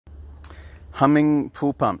Humming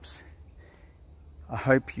pool pumps. I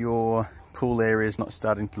hope your pool area is not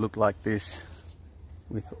starting to look like this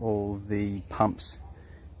with all the pumps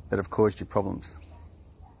that have caused you problems.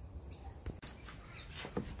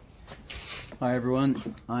 Hi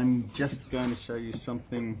everyone, I'm just going to show you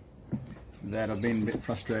something that I've been a bit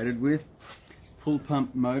frustrated with. Pool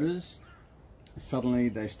pump motors, suddenly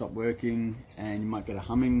they stop working and you might get a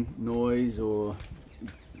humming noise or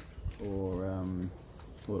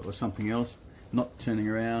something else, not turning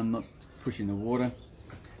around, not pushing the water.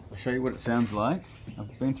 I'll show you what it sounds like.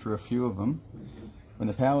 I've been through a few of them. When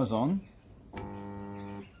the power's on,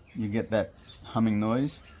 you get that humming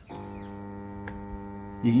noise. You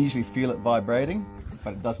can usually feel it vibrating,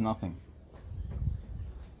 but it does nothing.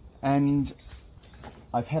 And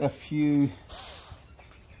I've had a few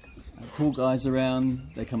pool guys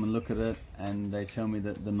around, they come and look at it and they tell me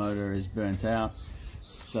that the motor is burnt out.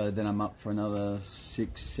 So then I'm up for another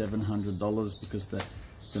 $600–700 because the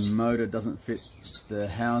motor doesn't fit the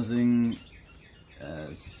housing.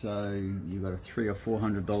 So you've got a $300 or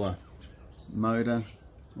 $400 motor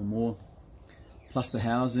or more, plus the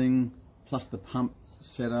housing, plus the pump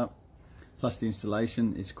setup, plus the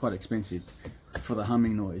installation. Is quite expensive for the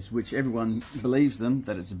humming noise, which everyone believes them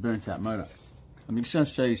that it's a burnt out motor. I'm just going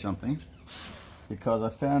to show you something, because I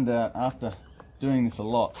found out after doing this a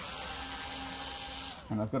lot,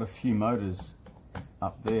 and I've got a few motors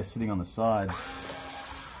up there sitting on the side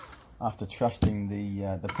after trusting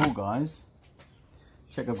the pool guys.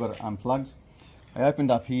 Check, I've got it unplugged. I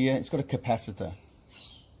opened up here, it's got a capacitor.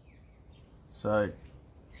 So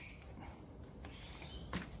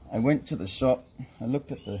I went to the shop, I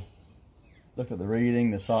looked at the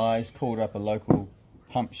reading, the size, called up a local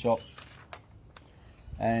pump shop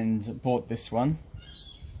and bought this one,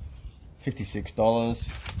 $56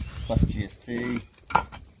 plus GST,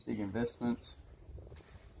 big investment.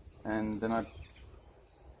 And then I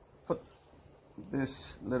put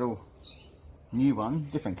this little new one,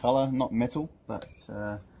 different color, not metal, but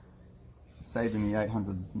saving me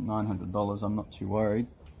 $800–900. I'm not too worried.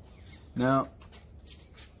 Now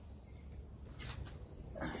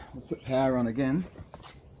we'll put power on again.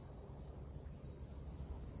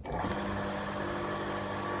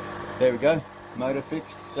 There we go, motor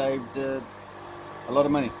fixed, saved a lot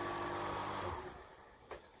of money.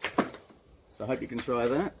 So I hope you can try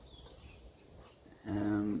that.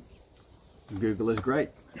 Google is great.